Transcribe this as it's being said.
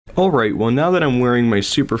Alright, well now that I'm wearing my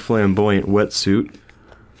super flamboyant wetsuit,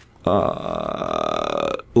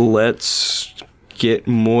 let's get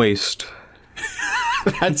moist.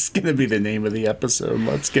 That's gonna be the name of the episode.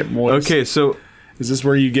 Let's get moist. Okay, so... Is this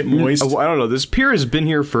where you get moist? I don't know. This pier has been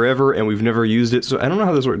here forever and we've never used it, so I don't know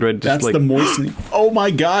how this works. Do I just, That's like... the moistening. Oh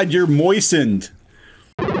my god, you're moistened!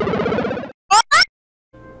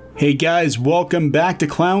 Hey guys, welcome back to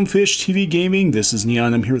Clownfish TV Gaming. This is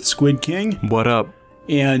Kneon. I'm here with SquidKing. What up?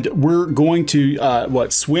 And we're going to,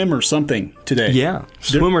 swim or something today. Yeah,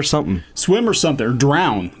 swim or something. Swim or something, or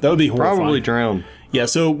drown. That would be horrifying. Probably drown. Yeah,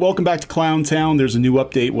 so welcome back to Clowntown. There's a new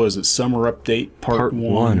update. Was it Summer Update Part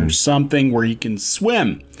 1 or something where you can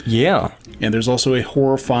swim? Yeah. And there's also a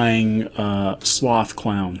horrifying sloth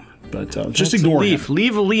clown. But just ignore him.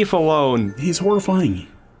 Leave a leaf alone. He's horrifying.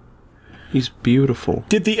 He's beautiful.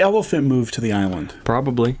 Did the elephant move to the island?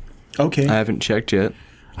 Probably. Okay. I haven't checked yet.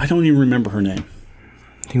 I don't even remember her name.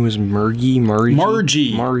 I think it was Margie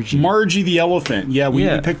Margie the elephant. Yeah, we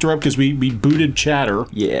picked her up because we booted Chatter.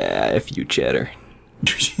 Yeah, F you, Chatter.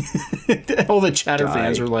 All the Chatter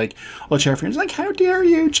fans are like, how dare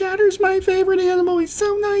you? Chatter's my favorite animal. He's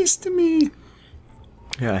so nice to me.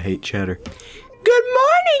 Yeah, I hate Chatter. Good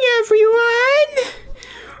morning, everyone!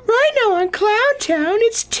 Right now on Clowntown,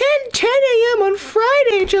 it's 10 a.m. on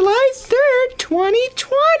Friday, July 3rd,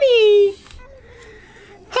 2020.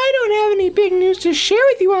 I don't have any big news to share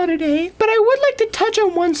with you all today, but I would like to touch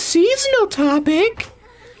on one seasonal topic.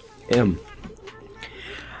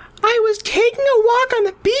 I was taking a walk on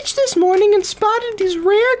the beach this morning and spotted these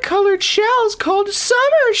rare colored shells called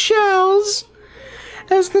summer shells.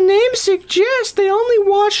 As the name suggests, they only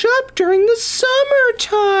wash up during the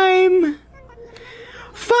summertime.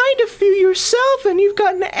 Find a few yourself and you've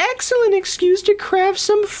got an excellent excuse to craft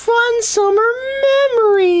some fun summer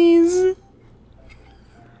memories.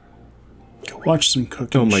 Go watch some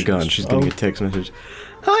cooking. Oh my god, she's getting a text message.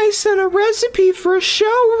 I sent a recipe for a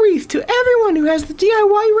shell wreath to everyone who has the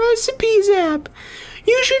DIY recipes app.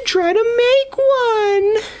 You should try to make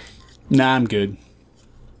one. Nah, I'm good.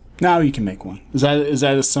 Now you can make one. Is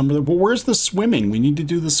that a summer? Well, where's the swimming? We need to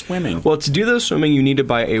do the swimming. Well, to do the swimming, you need to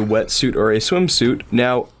buy a wetsuit or a swimsuit.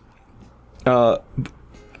 Now, well,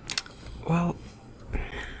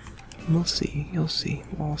 we'll see. You'll see.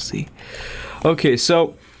 We'll see. Okay,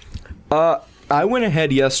 so, I went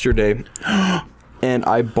ahead yesterday and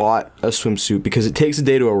I bought a swimsuit because it takes a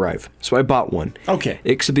day to arrive. So I bought one. Okay.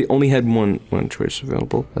 Except they only had one choice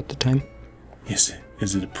available at the time.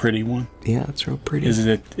 Is it a pretty one? Yeah, it's real pretty. Is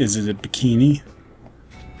it a bikini?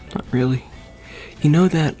 Not really. You know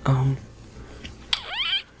that, I'm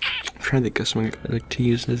trying to think of something I'd like to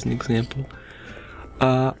use as an example.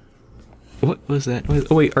 What was that?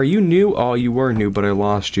 Oh wait, are you new? Oh, you were new, but I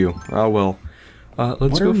lost you. Oh well.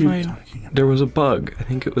 Let's go find... There was a bug. I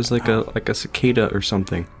think it was like a cicada or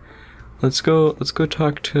something. Let's go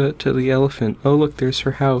talk to the elephant. Oh look, there's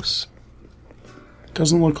her house.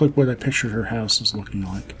 Doesn't look like what I pictured her house is looking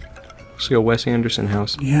like. Looks like a Wes Anderson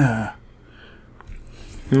house. Yeah.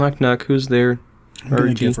 Knock knock, who's there? I'm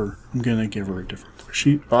gonna give her a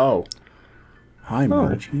different... Oh. Hi,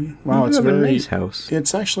 Margie. Wow, it's a nice house.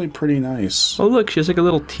 It's actually pretty nice. Oh look, she has like a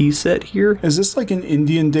little tea set here. Is this like an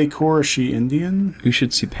Indian decor? Is she Indian? You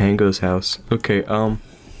should see Pango's house. Okay,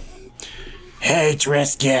 Hey,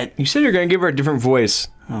 Trisket. You said you're gonna give her a different voice.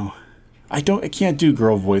 Oh. I can't do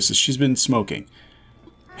girl voices. She's been smoking.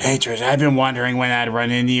 Hey, Trish, I've been wondering when I'd run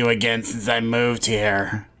into you again since I moved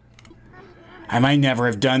here. I might never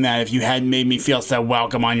have done that if you hadn't made me feel so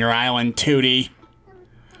welcome on your island, Tootie.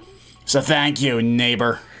 So thank you,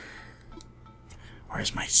 neighbor.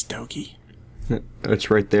 Where's my stogie? It's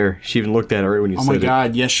right there. She even looked at it right when you said it. Oh my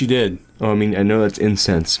god, yes she did. Oh, I mean, I know that's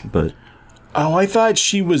incense, but... Oh, I thought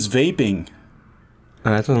she was vaping.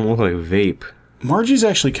 That doesn't look like vape. Margie's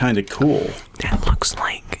actually kind of cool. That looks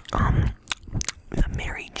like,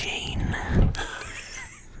 Mary Jane.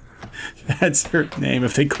 That's her name,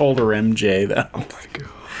 if they called her MJ, though. Oh my god.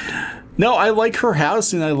 No, I like her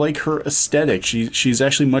house and I like her aesthetic. She's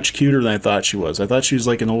actually much cuter than I thought she was. I thought she was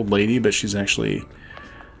like an old lady, but she's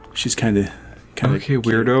kind of okay, cute.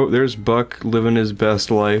 weirdo. There's Buck living his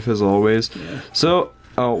best life, as always. Yeah. So,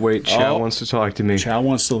 oh wait, Chow wants to talk to me. Chow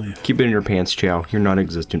wants to leave. Keep it in your pants, Chow. Your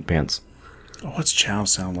non-existent pants. Oh, what's Chow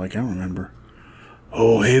sound like? I don't remember.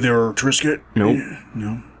 Oh, hey there, Trisket. Nope.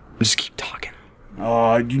 No. Just keep talking.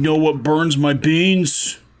 You know what burns my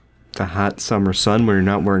beans? The hot summer sun when you're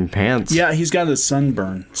not wearing pants. Yeah, he's got a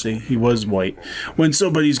sunburn. See, he was white. When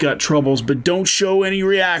somebody's got troubles but don't show any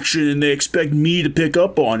reaction and they expect me to pick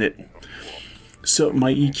up on it. So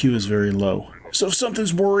my EQ is very low. So if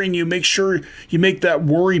something's worrying you, make sure you make that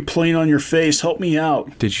worry plain on your face. Help me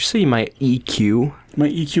out. Did you say my EQ? My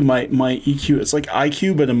EQ, my EQ, it's like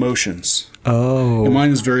IQ, but emotions. Oh. And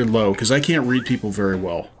mine is very low, because I can't read people very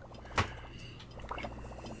well.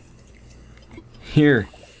 Here,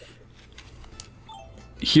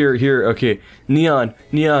 okay.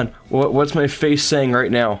 Kneon, what's my face saying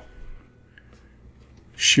right now?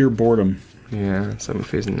 Sheer boredom. Yeah, that's what I'm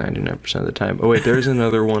facing 99% of the time. Oh wait, there's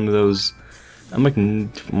another one of those. I'm like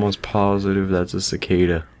almost positive that's a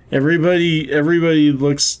cicada. Everybody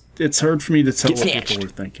looks... It's hard for me to tell what people are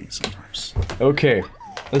thinking sometimes. Okay,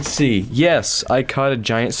 let's see. Yes, I caught a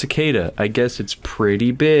giant cicada. I guess it's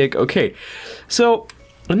pretty big. Okay, so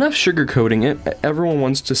enough sugarcoating it. Everyone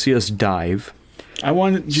wants to see us dive. I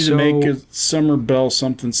wanted you to make a summer bell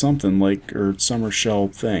something, like, or summer shell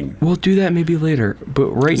thing. We'll do that maybe later,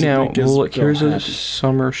 but right now, look, here's a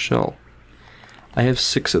summer shell. I have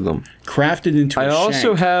 6 of them. Crafted into a shank. I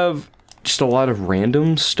also have just a lot of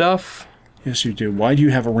random stuff. Yes, you do. Why do you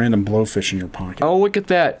have a random blowfish in your pocket? Oh, look at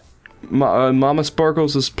that. Mama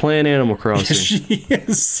Sparkles is playing Animal Crossing. Yes, she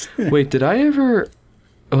is. Wait, did I ever...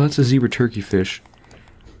 Oh, that's a zebra turkey fish.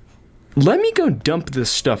 Let me go dump this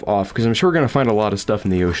stuff off, because I'm sure we're going to find a lot of stuff in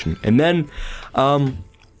the ocean. And then,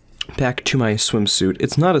 back to my swimsuit.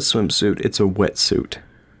 It's not a swimsuit, it's a wetsuit.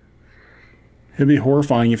 It'd be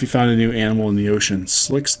horrifying if you found a new animal in the ocean.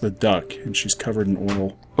 Slick's the duck, and she's covered in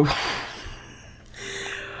oil.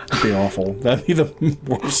 That'd be awful. That'd be the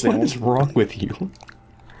worst thing. What is wrong with you?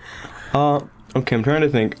 Okay, I'm trying to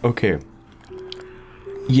think. Okay.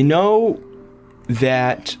 You know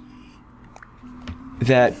that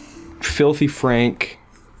Filthy Frank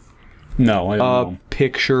No, I don't know.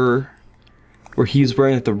 Picture where he's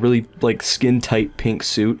wearing the really like skin-tight pink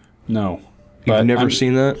suit? No. You've never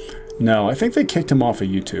seen that? No, I think they kicked him off of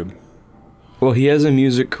YouTube. Well, he has a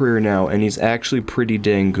music career now, and he's actually pretty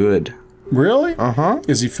dang good. Really? Uh-huh.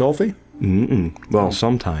 Is he filthy? Well,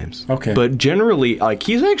 sometimes. Okay. But generally, like,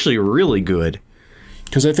 he's actually really good.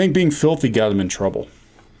 Because I think being filthy got him in trouble.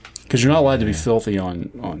 Because you're not allowed to be filthy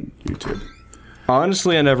on YouTube.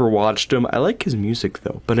 Honestly, I never watched him. I like his music,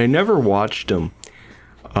 though, but I never watched him.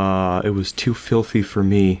 It was too filthy for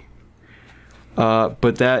me.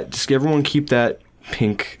 But just everyone keep that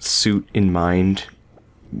pink suit in mind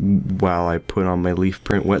while I put on my leaf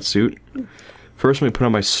print wetsuit. First, let me put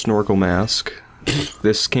on my snorkel mask.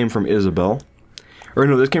 This came from Isabel. Or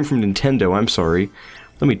no, this came from Nintendo, I'm sorry.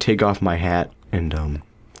 Let me take off my hat and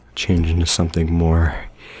change into something more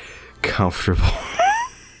comfortable.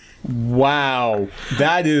 Wow.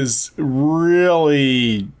 That is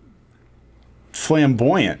really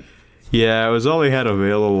flamboyant. Yeah, it was all they had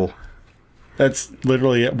available. That's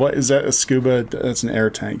literally... What is that? A scuba? That's an air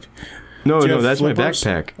tank. No, that's my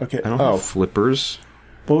backpack. Okay. I don't have flippers.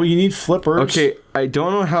 Well, you need flippers. Okay, I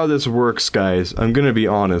don't know how this works, guys. I'm gonna be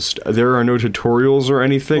honest. There are no tutorials or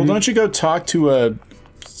anything. Well, don't you go talk to a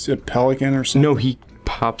pelican or something? No, he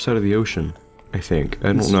pops out of the ocean, I think.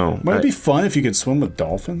 I don't know. Might it be fun if you could swim with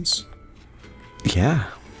dolphins? Yeah.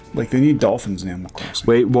 Like, they need dolphins in Animal Crossing.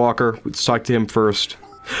 Wait, Walker. Let's talk to him first.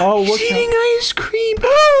 Oh, look. He's eating ice cream.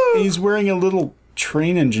 He's wearing a little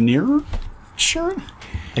train engineer shirt.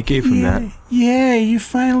 I gave him that. Yeah, you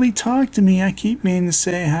finally talked to me. I keep meaning to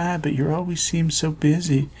say hi, but you always seem so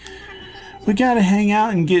busy. We gotta hang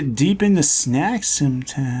out and get deep into snacks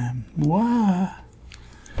sometime. Wow.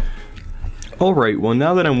 Alright, well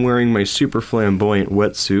now that I'm wearing my super flamboyant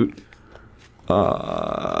wetsuit,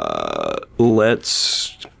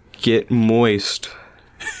 let's get moist.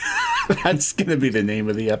 That's gonna be the name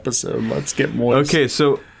of the episode. Let's get moist. Okay,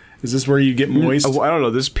 so... Is this where you get moist? I don't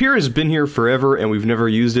know. This pier has been here forever, and we've never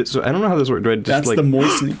used it, so I don't know how this works. Do I just, That's like... the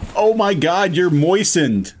moistening. Oh my god, you're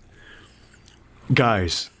moistened!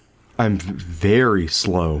 Guys, I'm very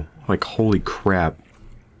slow. Like, holy crap.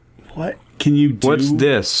 What can you do? What's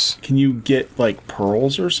this? Can you get, like,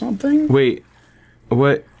 pearls or something? Wait,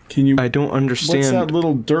 what? Can you... I don't understand. What's that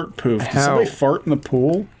little dirt poof? Did somebody fart in the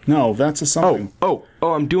pool? No, that's a something. Oh,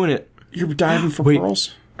 I'm doing it. You're diving for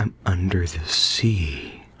pearls? I'm under the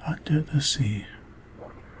sea. Under the sea.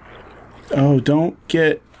 Oh, don't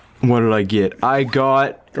get... What did I get? I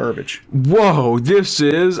got... Garbage. Whoa,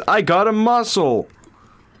 I got a mussel.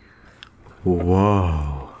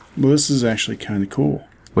 Whoa. Well, this is actually kind of cool.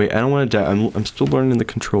 Wait, I don't want to die. I'm still learning the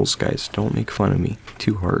controls, guys. Don't make fun of me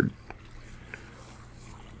too hard.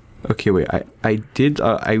 Okay, wait. I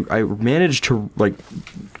managed to like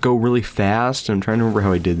go really fast. I'm trying to remember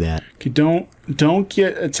how I did that. Okay, don't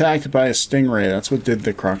get attacked by a stingray. That's what did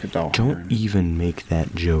the crocodile. Don't even make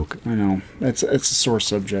that joke. I know. It's a sore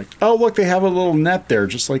subject. Oh, look, they have a little net there,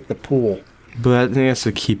 just like the pool. But I think that's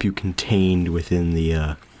to keep you contained within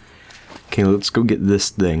the, Okay, let's go get this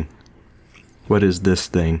thing. What is this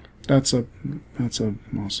thing? That's a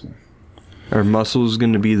mussel. Are mussels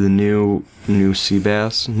gonna be the new sea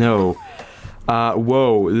bass? No.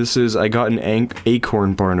 Whoa, I got an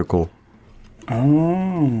acorn barnacle.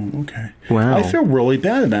 Oh, okay. Wow. I feel really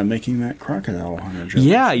bad about making that crocodile hunter joke.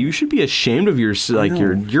 Yeah, you should be ashamed of yourself. Like,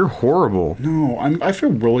 you're horrible. No, I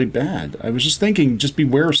feel really bad. I was just thinking, just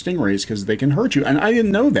beware of stingrays because they can hurt you. And I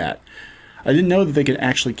didn't know that. I didn't know that they could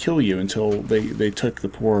actually kill you until they took the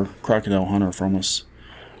poor crocodile hunter from us.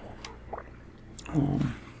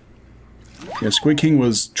 Yeah, SquidKing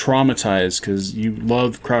was traumatized because you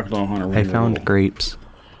love crocodile hunter. I found grapes.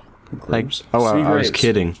 Grapes. Like, I was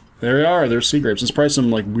kidding. There they are. They're sea grapes. It's probably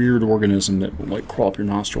some like weird organism that will like crawl up your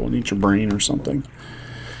nostril and eat your brain or something.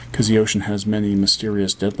 Because the ocean has many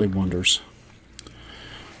mysterious, deadly wonders.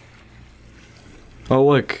 Oh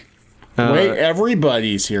look. Wait,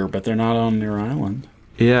 everybody's here, but they're not on their island.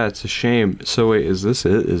 Yeah, it's a shame. So wait, is this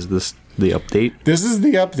it? Is this the update? This is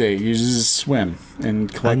the update. You just swim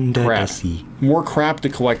and collect Under crap. the sea. More crap to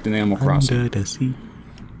collect in Animal Crossing. Under the sea.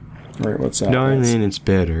 Alright, what's that? Darling, it's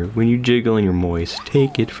better when you jiggle and you're moist.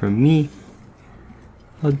 Take it from me.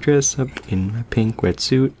 I'll dress up in my pink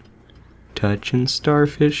wetsuit, touching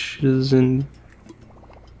starfishes and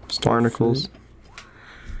barnacles.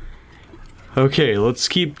 Okay, let's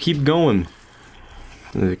keep going.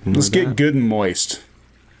 Let's get good and moist.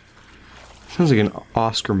 Sounds like an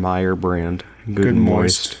Oscar Mayer brand. Good and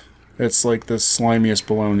moist. It's like the slimiest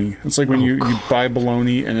bologna. It's like when you buy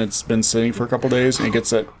bologna and it's been sitting for a couple days and it gets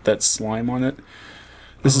that slime on it.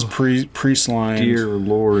 This is pre-slimed. Dear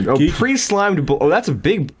Lord. Oh, pre-slimed. Oh, that's a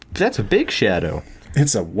big shadow.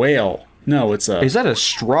 It's a whale. No, it's a... Is that a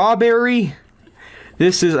strawberry?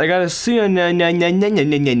 This is... I gotta see a...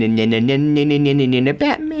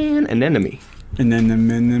 Batman. An enemy. An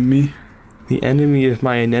enemy. The enemy of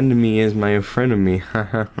my enemy is my frenemy.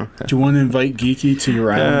 Do you want to invite Geeky to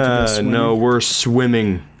your island to go swimming? No, we're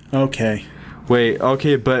swimming. Okay. Wait,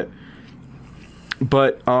 okay, but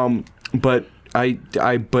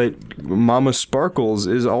Mama Sparkles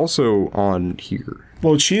is also on here.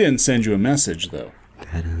 Well, she didn't send you a message though.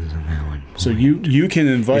 That is that one. So you can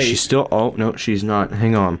invite. Is she still? Oh no, she's not.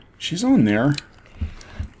 Hang on. She's on there.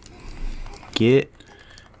 Get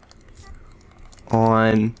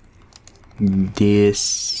on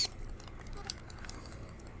this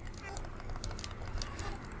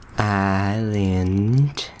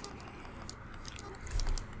island.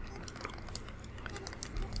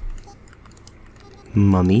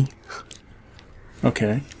 Mummy.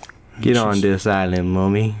 Okay. Get on this island,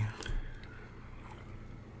 Mummy.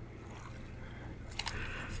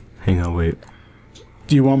 Hang on, wait.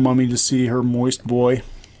 Do you want Mummy to see her moist boy?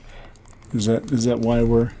 Is that why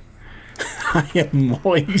we're... I am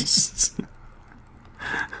moist.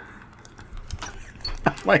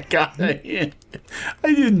 Oh my god, I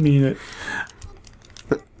didn't mean it.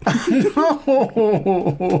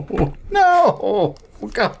 No! No!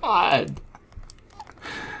 God!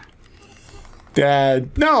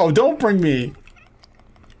 Dad, no, don't bring me.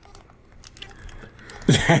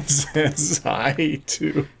 That says hi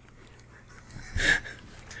to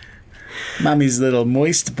Mommy's little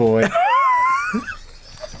moist boy.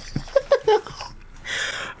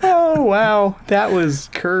 Oh wow, that was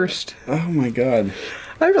cursed. Oh my god.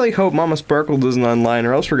 I really hope Mama Sparkle isn't online,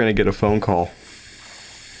 or else we're gonna get a phone call.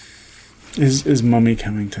 Is Mummy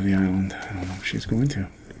coming to the island? I don't know if she's going to.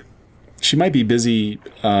 She might be busy.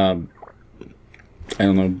 I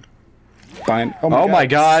don't know. Buying. Oh my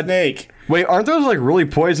god! Snake. Wait, aren't those like really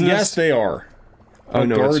poisonous? Yes, they are. Oh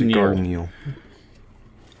no, it's a garden eel.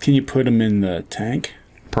 Can you put them in the tank?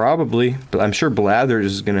 Probably, but I'm sure Blathers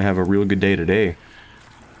is gonna have a real good day today.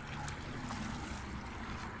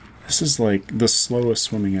 This is like the slowest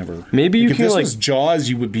swimming ever. Maybe you can if this like was Jaws,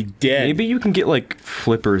 you would be dead. Maybe you can get like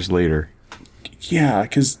flippers later. Yeah,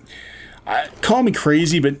 because call me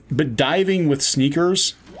crazy, but diving with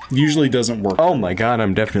sneakers usually doesn't work. Oh my god,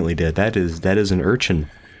 I'm definitely dead. That is an urchin.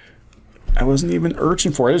 I wasn't even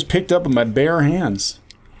urchin for it. I just picked up with my bare hands.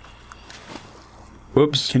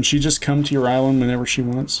 Whoops. Can she just come to your island whenever she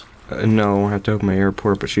wants? No, I have to open my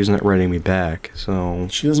airport, but she's not writing me back, so...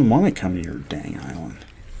 She doesn't want to come to your dang island.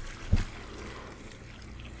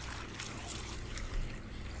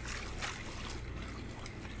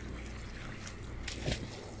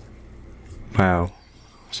 Wow.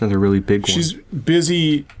 It's another really big one. She's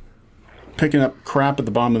busy picking up crap at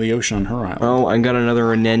the bottom of the ocean on her island. Oh, I got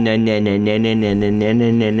another enemy.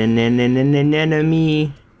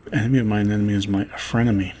 Enemy of mine, enemy is my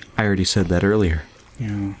frenemy. I already said that earlier.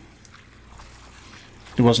 Yeah.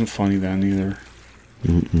 It wasn't funny then either.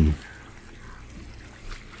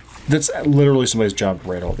 That's literally somebody's job to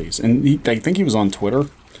write all these. And I think he was on Twitter, and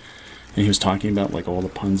he was talking about like all the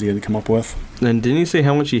puns he had to come up with. And didn't he say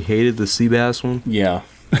how much he hated the sea bass one? Yeah.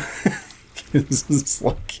 It's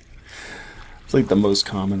like the most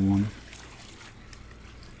common one.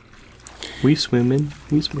 We swimming.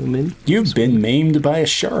 You've been maimed by a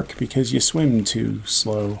shark because you swim too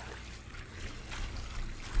slow.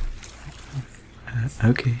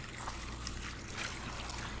 Okay.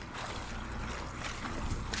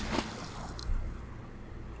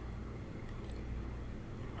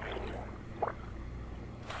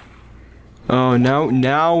 Oh,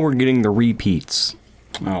 now we're getting the repeats.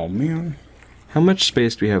 Oh, man. How much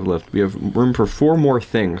space do we have left? We have room for 4 more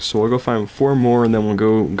things, so we'll go find 4 more and then we'll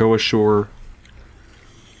go ashore.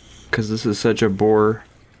 Because this is such a bore.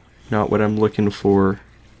 Not what I'm looking for.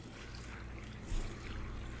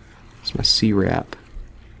 It's my sea rap.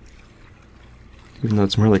 Even though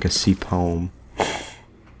it's more like a sea poem.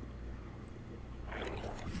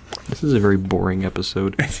 This is a very boring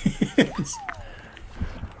episode.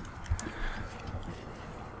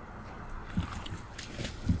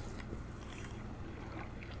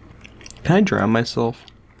 Can I drown myself?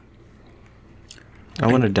 I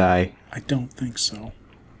want to die. I don't think so.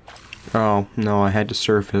 Oh, no, I had to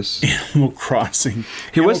surface. Animal Crossing.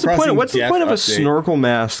 Hey, what's the point of a snorkel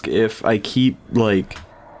mask if I keep, like,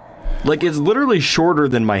 it's literally shorter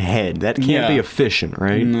than my head. That can't be efficient,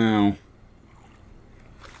 right? No.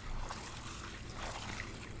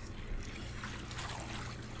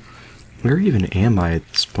 Where even am I at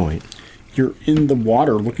this point? You're in the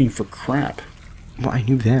water looking for crap. Well, I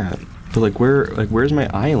knew that. But, where's my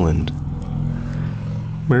island?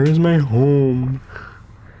 Where is my home?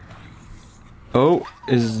 Oh,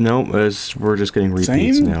 we're just getting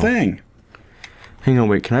repeats now. Same thing. Hang on,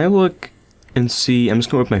 wait, can I look and see? I'm just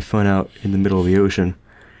going to whip my phone out in the middle of the ocean.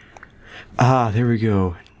 Ah, there we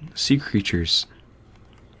go. Sea creatures.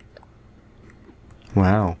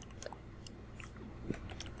 Wow.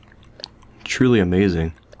 Truly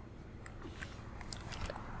amazing.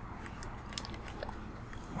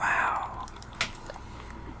 Wow.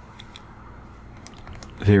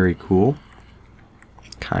 Very cool.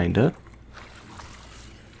 Kinda.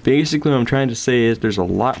 Basically, what I'm trying to say is there's a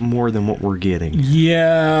lot more than what we're getting.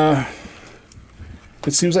 Yeah.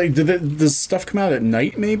 It seems like, does stuff come out at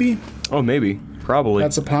night, maybe? Oh, maybe. Probably.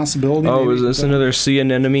 That's a possibility. Oh, maybe. Is this another sea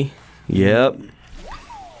anemone? Yep.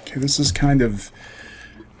 Okay, this is kind of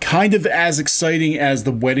as exciting as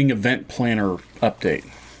the wedding event planner update.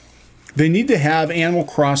 They need to have Animal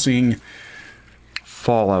Crossing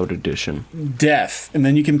Fallout Edition. Death, and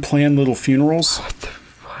then you can plan little funerals.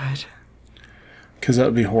 What? Because that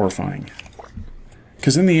would be horrifying.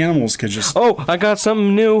 Because then the animals could just... Oh, I got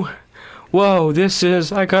something new. Whoa,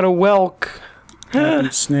 I got a whelk.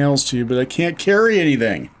 snails to you, but I can't carry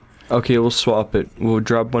anything. Okay, we'll swap it. We'll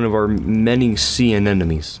drop one of our many sea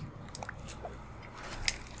anemones.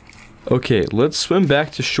 Okay, let's swim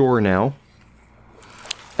back to shore now.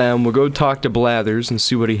 And we'll go talk to Blathers and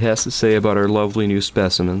see what he has to say about our lovely new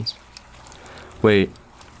specimens. Wait.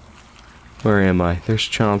 Where am I? There's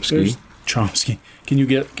Chomsky. There's Chomsky. Can you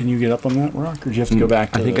get up on that rock, or do you have to go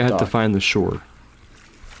back to the I think I have to find the shore.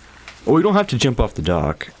 Oh, we don't have to jump off the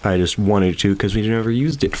dock. I just wanted to because we never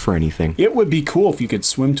used it for anything. It would be cool if you could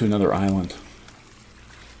swim to another island.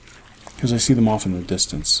 Because I see them off in the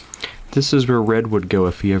distance. This is where Red would go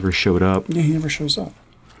if he ever showed up. Yeah, he never shows up.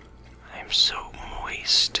 I'm so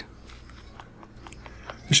moist.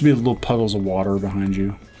 There should be little puddles of water behind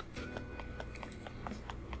you.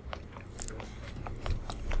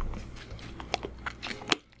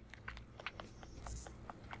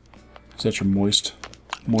 Is that your moist?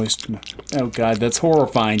 Oh god, that's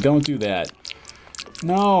horrifying. Don't do that.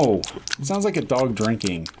 No! It sounds like a dog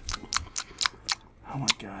drinking. Oh my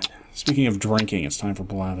god. Speaking of drinking, it's time for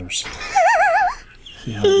Blathers.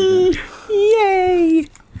 See how we do. Yay!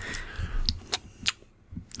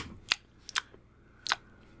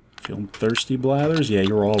 Feeling thirsty, Blathers? Yeah,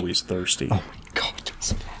 you're always thirsty. Oh my god.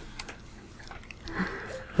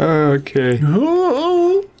 Okay.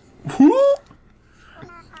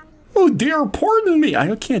 Oh dear, pardon me.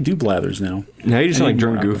 I can't do Blathers now. Now you just sound like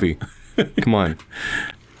Drunk Goofy. Come on.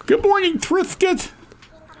 Good morning, Trisket.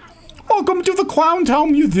 Welcome to the Clowntown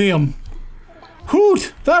Museum.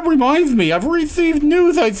 Hoot, that reminds me, I've received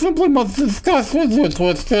news I simply must discuss with you,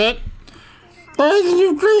 Trisket.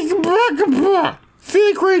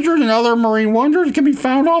 Sea creatures and other marine wonders can be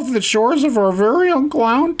found off the shores of our very own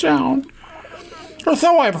Clowntown. Or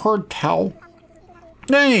so I've heard tell.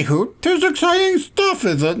 Anywho, 'tis exciting stuff,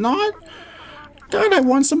 is it not? God, I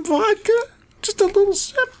want some vodka. Just a little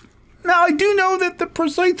sip. Now, I do know that the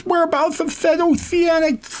precise whereabouts of said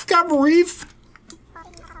oceanic discoveries.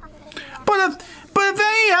 But if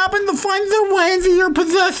any happen to find their way into your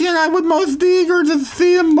possession, I would most be eager to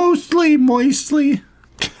see them moistly.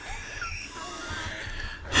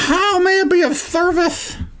 How may it be of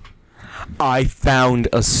service? I found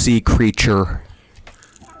a sea creature.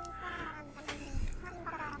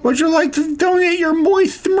 Would you like to donate your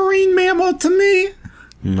moist marine mammal to me?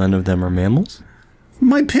 None of them are mammals?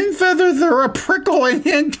 My pin feathers are a prickle in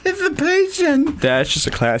anticipation. That's just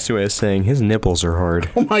a classy way of saying his nipples are hard.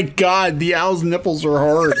 Oh my god, the owl's nipples are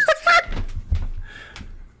hard.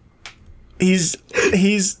 His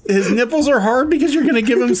nipples are hard because you're gonna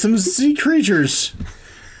give him some sea creatures.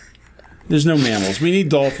 There's no mammals. We need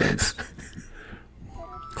dolphins.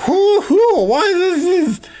 Why this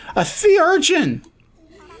is a sea urchin?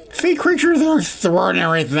 Sea creatures are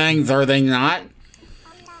extraordinary things, are they not?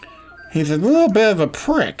 He's a little bit of a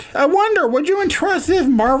prick. I wonder, would you entrust this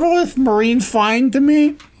marvelous marine find to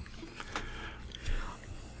me?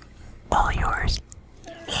 All yours.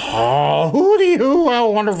 Oh, hooty-hoo, how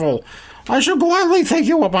wonderful. I shall gladly take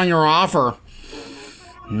you up on your offer.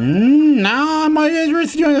 Now I might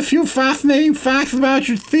interest you in a few fascinating facts about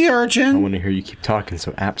your sea urchin. I want to hear you keep talking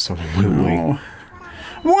so absolutely. Oh.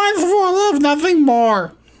 Once for love, nothing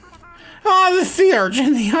more. The sea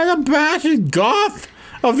urchin, the unabashed goth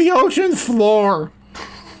of the ocean floor.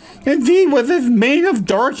 Indeed, with his mane of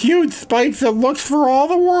dark-hued spikes, it looks for all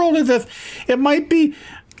the world as if it might be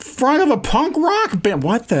front of a punk rock band.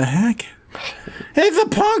 What the heck? It's a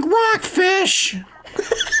punk rock fish!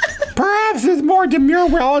 Perhaps his more demure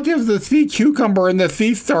relatives, the sea cucumber and the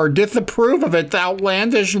sea star, disapprove of its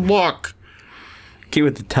outlandish look. Get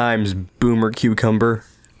with the times, boomer cucumber.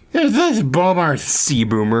 Is this boomer? Sea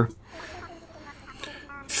boomer.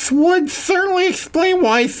 Would certainly explain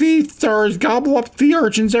why sea stars gobble up sea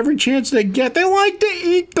urchins every chance they get. They like to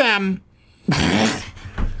eat them. I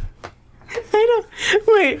don't.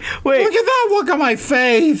 Wait. Look at that look on my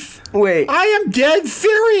face. Wait. I am dead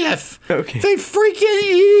serious. Okay. They freaking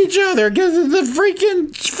eat each other because of the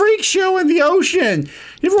freaking freak show in the ocean.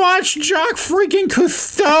 You've watched Jacques freaking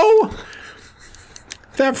Cousteau?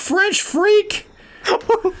 That French freak?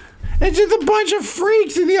 It's just a bunch of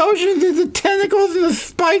freaks in the ocean. There's the tentacles and the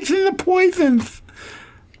spikes and the poisons.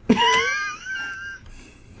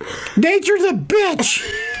 Nature's a bitch.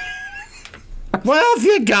 What else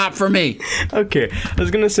you got for me? Okay, I was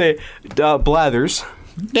gonna say, Blathers.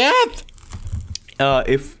 Death?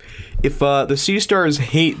 If the sea stars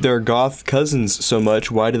hate their goth cousins so much,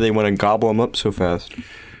 why do they want to gobble them up so fast?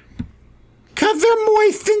 'Cause they're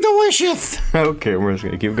moist and delicious. Okay, we're just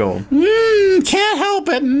gonna keep going. Can't help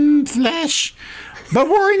it, flesh. But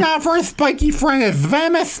worry not for a spiky friend. His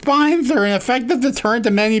venomous spines are an effective deterrent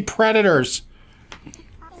to many predators.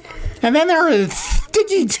 And then there are his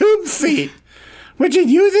sticky tube feet, which it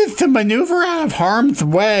uses to maneuver out of harm's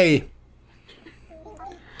way.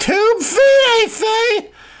 Tube feet, I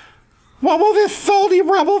say! What will this salty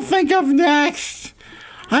rebel think of next?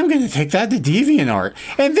 I'm going to take that to DeviantArt.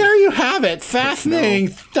 And there you have it. Fascinating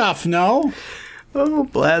stuff, no? Oh,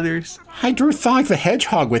 Blathers. I drew Sonic the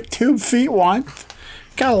Hedgehog with tube feet once.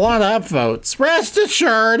 Got a lot of upvotes. Rest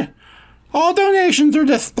assured, all donations are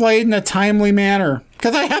displayed in a timely manner,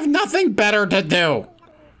 because I have nothing better to do.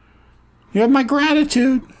 You have my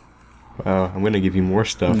gratitude. Wow, I'm going to give you more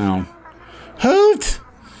stuff. No. Hoot!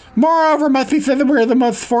 Moreover, must be said that we are the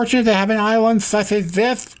most fortunate to have an island such as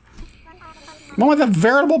this. One with a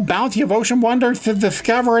veritable bounty of ocean wonders to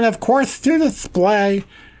discover and, of course, to display.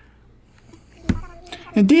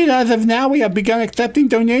 Indeed, as of now, we have begun accepting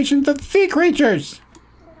donations of sea creatures.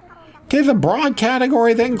 It is a broad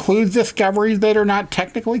category that includes discoveries that are not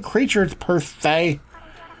technically creatures per se.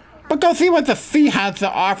 But go see what the sea has to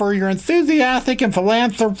offer. Your enthusiastic and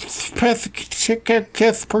philanthropic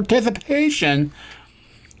participation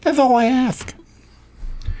is all I ask.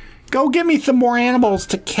 Go get me some more animals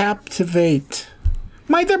to captivate.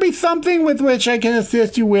 Might there be something with which I can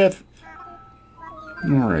assist you with?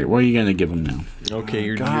 Alright, what are you going to give them now? Okay,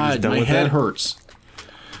 you're God, just done my with head that? hurts.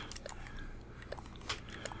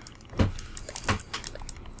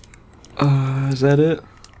 Is that it?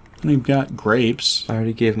 We've got grapes. I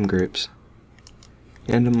already gave him grapes.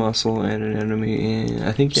 And a mussel and an enemy and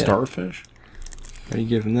I think Starfish. I already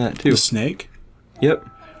gave him that too. The snake. Yep.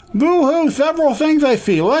 Boo-hoo, several things I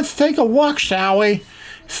see. Let's take a look, shall we?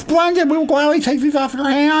 Splendid, we will gladly take these off your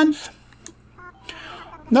hands.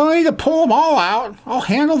 No need to pull them all out. I'll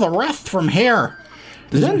handle the rest from here.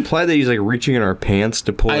 Does that imply that he's like reaching in our pants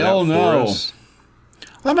to pull it out for us?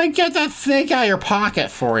 Let me get that snake out of your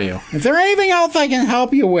pocket for you. Is there anything else I can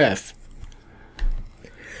help you with?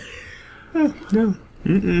 No.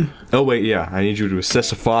 Oh, wait, yeah. I need you to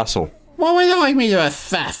assess a fossil. What would you like me to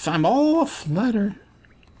assess? I'm all aflutter.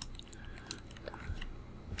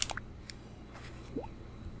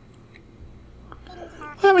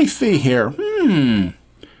 Let me see here.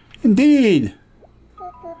 Indeed.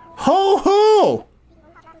 Ho ho!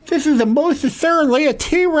 This is most assuredly a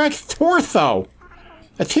T-Rex torso.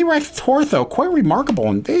 A T-Rex torso. Quite remarkable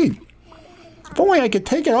indeed. If only I could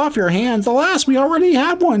take it off your hands. Alas, we already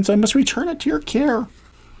have one, so I must return it to your care.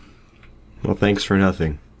 Well, thanks for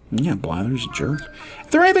nothing. Yeah, Blather's a jerk.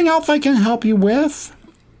 Is there anything else I can help you with?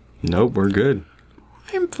 Nope, we're good.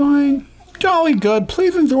 I'm fine. Jolly good.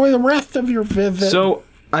 Please enjoy the rest of your visit. So,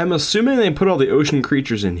 I'm assuming they put all the ocean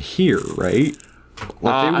creatures in here, right?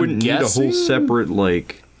 Like, they wouldn't need a whole separate,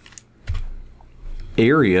 like,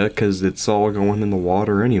 area, because it's all going in the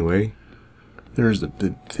water anyway. There's the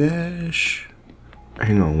big fish.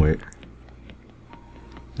 Hang on, wait.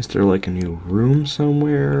 Is there, like, a new room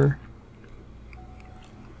somewhere?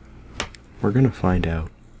 We're gonna find out.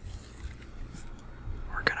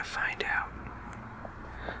 We're gonna find out.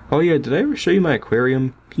 Oh yeah, did I ever show you my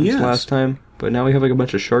aquarium since last time? But now we have like a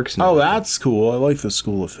bunch of sharks in it. Oh, that's cool. I like the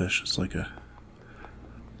school of fish. It's like a...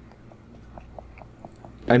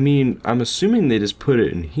 I mean, I'm assuming they just put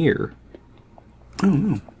it in here. I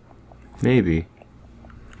don't know. Maybe.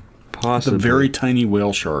 Possibly. It's a very tiny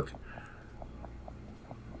whale shark.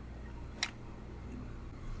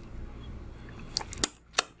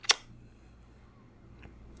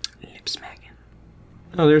 Lip smacking.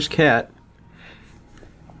 Oh, there's Cat.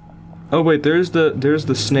 Oh wait, there's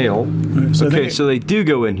the snail. So okay, so they do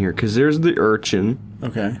go in here because there's the urchin.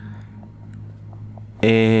 Okay.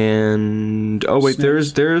 And oh wait,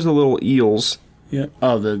 Snakes. there's the little eels. Yeah.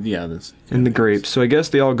 Oh, this. And the grapes. So I guess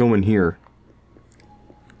they all go in here.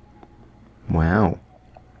 Wow.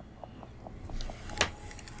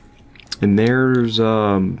 And there's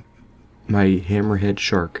my hammerhead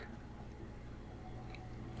shark.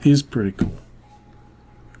 He's pretty cool.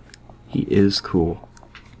 He is cool.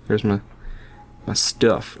 There's my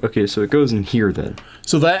stuff. Okay, so it goes in here then.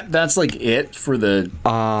 So that's like it for the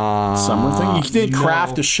summer thing? You did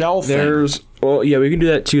craft a shell thing. Well, yeah, we can do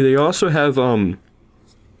that too. They also have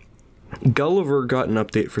Gulliver got an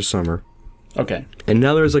update for summer. Okay. And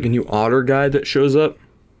now there's like a new otter guide that shows up.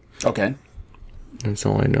 Okay. That's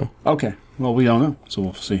all I know. Okay. Well, we don't know, so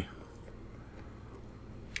we'll see.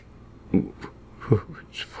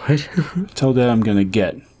 What? Tell Dad I'm gonna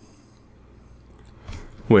get.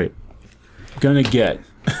 Wait. Gonna get.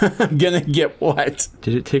 I'm gonna get what?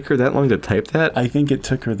 Did it take her that long to type that? I think it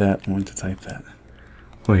took her that long to type that.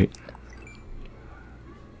 Wait.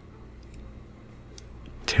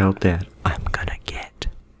 Tell Dad I'm gonna get.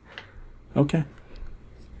 Okay.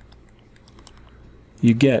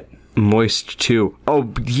 You get. Moist too.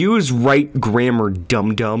 Oh, use right grammar,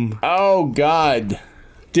 dum-dum. Oh, God.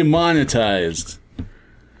 Demonetized.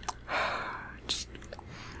 Just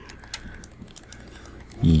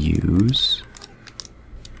use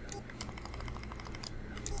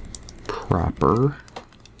proper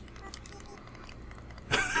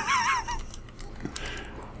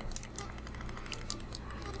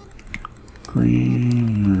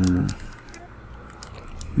Grammar.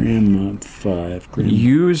 Grammar 5. Grammar.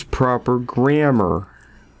 Use proper grammar.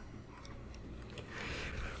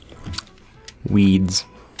 Weeds.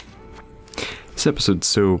 This episode's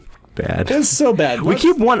so bad. It's so bad. We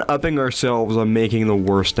keep one-upping ourselves on making the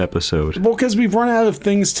worst episode. Well, because we've run out of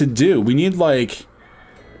things to do. We need, like,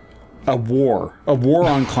 a war. A war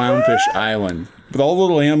on Clownfish Island. With all the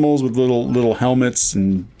little animals with little helmets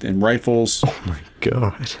and rifles. Oh my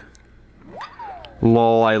god.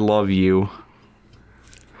 Lol, I love you.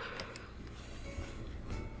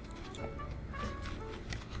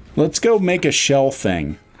 Let's go make a shell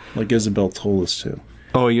thing, like Isabel told us to.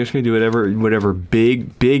 Oh, you're just gonna do whatever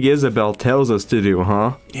big Isabel tells us to do,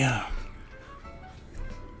 huh? Yeah.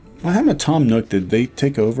 What happened to Tom Nook? Did they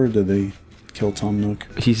take over? Did they kill Tom Nook?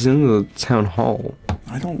 He's in the town hall.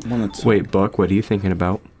 I don't want to... Wait, Buck, what are you thinking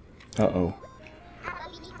about? Uh-oh.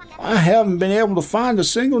 I haven't been able to find a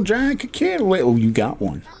single giant cicada. Oh, you got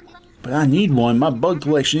one. But I need one. My bug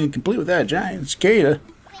collection isn't complete without a giant cicada.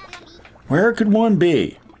 Where could one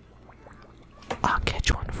be? I'll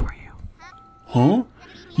catch one for you. Huh?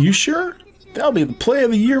 You sure? That'll be the play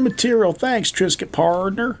of the year material. Thanks, Trisket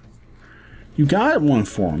partner. You got one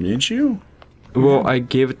for him, didn't you? Well, I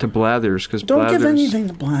gave it to Blathers because Don't Blathers... give anything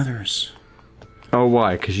to Blathers. Oh,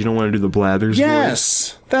 why? Because you don't want to do the Blathers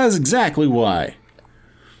Yes! That is exactly why.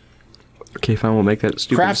 voice? Okay, fine, we'll make that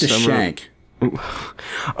stupid Craft a summer... shank.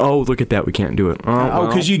 Oh, look at that. We can't do it. Oh,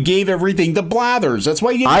 because you gave everything to Blathers. That's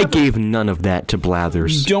why you gave none of that to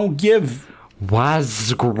Blathers. You don't give...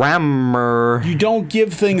 Was grammar. You don't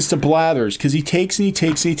give things to Blathers, because he takes and he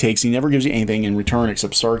takes and he takes. He never gives you anything in return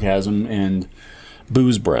except sarcasm and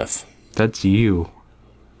booze breath. That's you.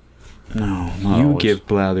 No, you always. give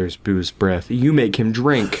Blathers booze breath. You make him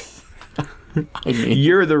drink. I mean,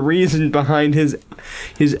 you're the reason behind his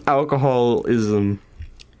alcoholism.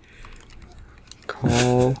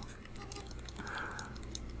 Call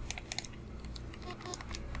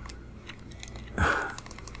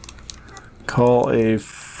a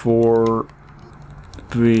 4-3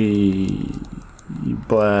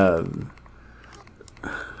 Blath.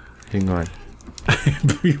 Hang on.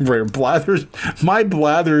 Blathers. My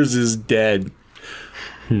Blathers is dead.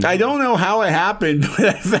 I don't know how it happened, but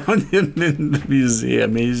I found him in the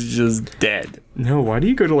museum. He's just dead. No, why do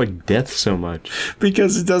you go to like death so much?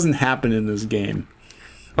 Because it doesn't happen in this game.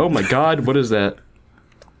 Oh my god, what is that?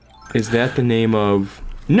 Is that the name of...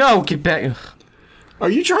 No, get back. Ugh. Are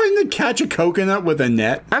you trying to catch a coconut with a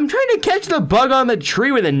net? I'm trying to catch the bug on the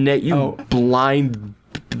tree with a net, you blind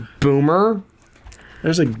boomer.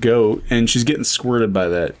 There's a goat, and she's getting squirted by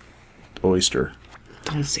that oyster.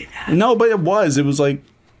 Don't say that. No, but it was like...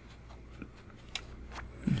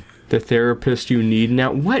 The therapist you need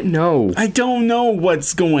now? What? No. I don't know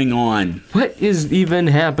what's going on. What is even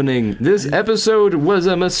happening? This episode was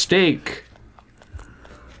a mistake.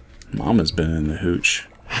 Mama's been in the hooch.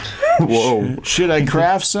 Whoa. Should I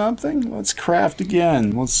craft something? Let's craft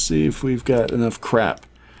again. Let's see if we've got enough crap.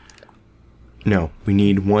 No, we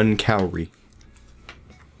need 1 calorie.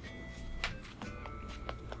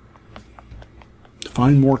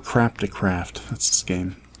 Find more crap to craft. That's this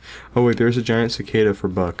game. Oh wait, there's a giant cicada for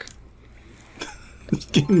Buck. This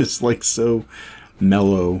game is like so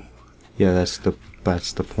mellow. Yeah, that's the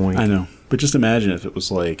point. I know. But just imagine if it was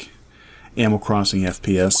like Animal Crossing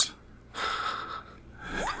FPS.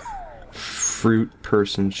 Fruit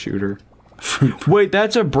person shooter. Wait,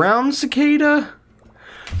 that's a brown cicada?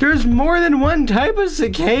 There's more than one type of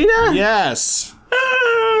cicada? Yes.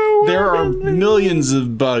 Oh, there are millions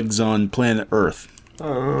of bugs on planet Earth.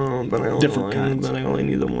 Oh, but I only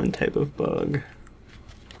need the one type of bug.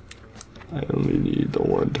 I only need the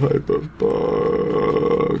one type of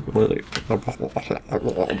bug.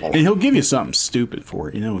 And he'll give you something stupid for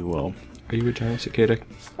it. You know he will. Are you a giant cicada?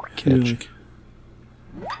 Catch.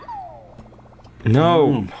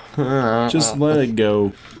 No. Just let it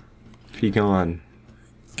go. Be gone.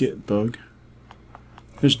 Get bug.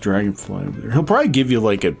 There's dragonfly over there. He'll probably give you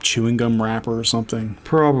like a chewing gum wrapper or something.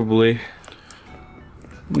 Probably.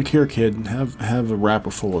 Look here, kid. Have a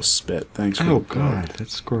wrapper full of spit. Thanks for Oh god,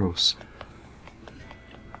 that's gross.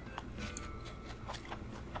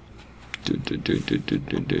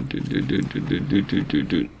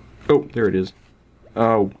 Oh, there it is.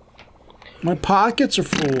 Oh. My pockets are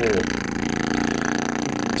full.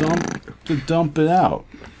 Dump it out.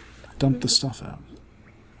 Dump the stuff out.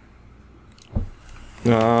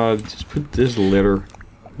 Just put this litter.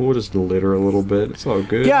 We'll just litter a little bit. It's all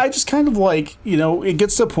good. Yeah, I just kind of like, you know, it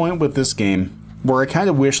gets to a point with this game where I kind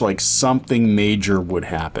of wish like something major would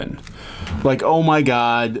happen. Like, oh my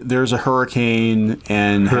god, there's a hurricane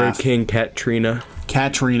and Hurricane Katrina,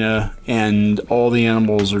 and all the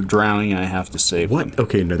animals are drowning and I have to save them. What?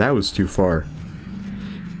 Okay, no, that was too far.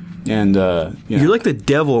 And, You're like the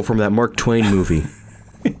devil from that Mark Twain movie.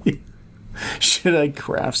 Should I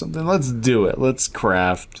craft something? Let's do it. Let's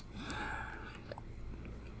craft.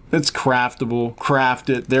 It's craftable. Craft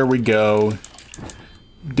it. There we go.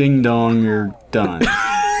 Ding dong, you're done.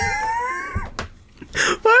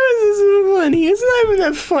 Why was this so funny? It's not even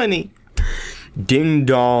that funny. Ding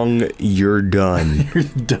dong, you're done. You're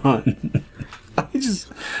done. I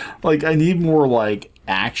just, like, I need more, like,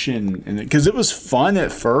 action in it. Because it was fun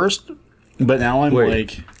at first, but now I'm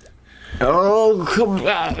like... Oh, come on.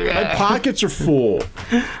 My pockets are full.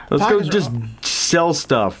 Let's go just sell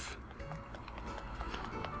stuff.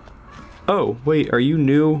 Oh, wait, are you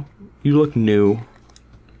new? You look new.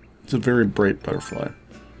 It's a very bright butterfly.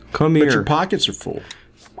 Come here. But your pockets are full.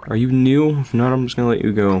 Are you new? If not, I'm just gonna let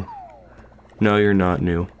you go. No, you're not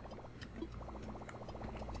new.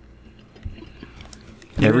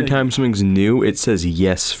 Every time something's new, it says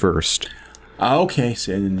yes first. Okay,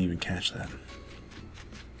 see, I didn't even catch that.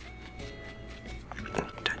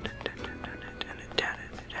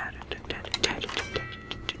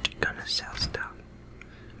 Gonna sell stuff.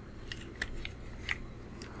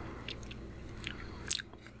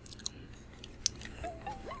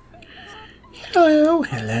 Hello,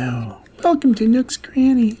 hello. Welcome to Nook's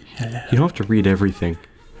Granny. Hello. You don't have to read everything.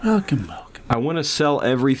 Welcome, welcome. I want to sell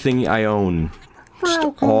everything I own. Just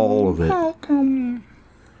all of it.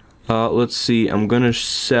 Let's see. I'm gonna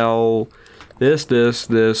sell this.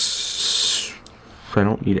 I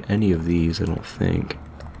don't need any of these, I don't think.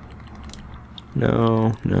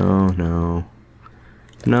 No.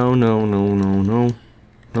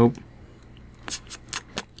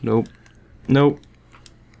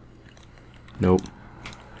 Nope.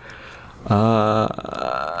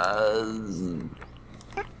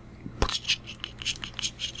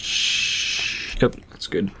 Yep, that's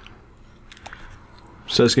good.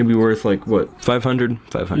 So it's gonna be worth like what? 500?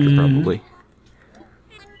 500 probably.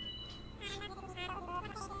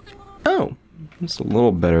 Oh, it's a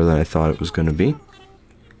little better than I thought it was gonna be.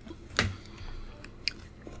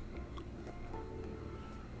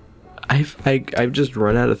 I've just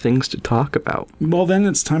run out of things to talk about. Well, then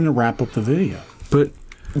it's time to wrap up the video. But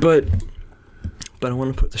I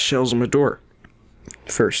want to put the shells on my door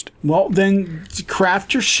first. Well, then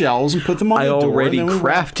craft your shells and put them on the door. I already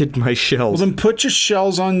crafted my shells. Well, then put your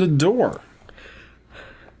shells on the door.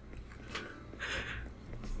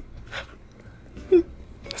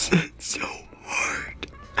 It's so hard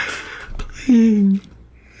playing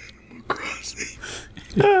Animal Crossing.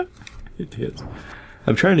 It is.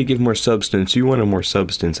 I'm trying to give more substance. You wanted more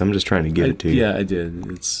substance. I'm just trying to give it to you. Yeah, I did.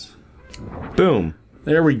 It's... Boom.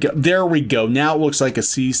 There we go. There we go. Now it looks like a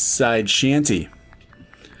seaside shanty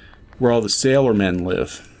where all the sailormen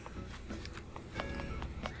live.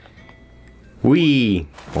 Wee.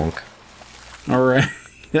 Bonk. All right.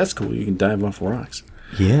 That's cool. You can dive off rocks.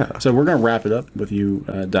 Yeah. So we're going to wrap it up with you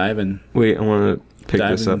diving. Wait, I want to pick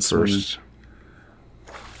this up first.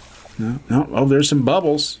 No. Oh, there's some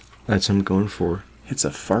bubbles. That's what I'm going for. It's a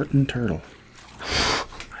farting turtle.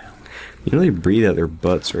 You know they breathe out their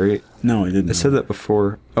butts, right? No, I didn't. I said that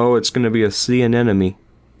before. Oh, it's going to be a sea anemone.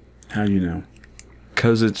 How do you know?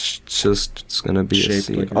 Because it's going to be shaped a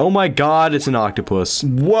sea. like Oh my god, it's an octopus.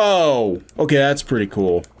 Whoa! Okay, that's pretty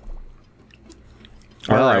cool.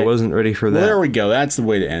 Well, I wasn't ready for that. Well, there we go. That's the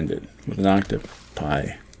way to end it. With an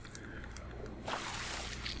octopi.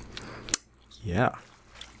 Yeah.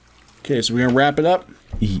 Okay, so we're going to wrap it up?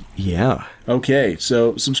 Yeah. Okay,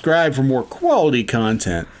 so subscribe for more quality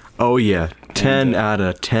content. Oh yeah, 10 out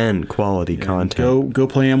of 10 quality content. Go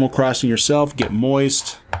play Animal Crossing yourself. Get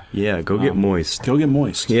moist. Yeah, go get moist. Go get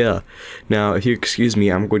moist. Yeah. Now, if you excuse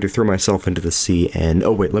me, I'm going to throw myself into the sea and...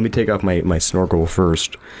 Oh wait, let me take off my snorkel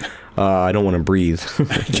first. I don't want to breathe.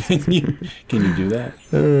 Can you do that?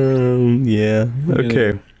 Yeah.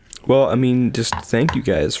 Okay. Well, I mean, just thank you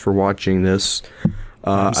guys for watching this.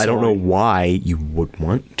 I don't know why you would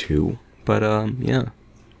want to, but yeah.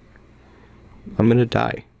 I'm gonna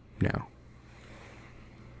die now.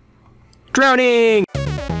 Drowning!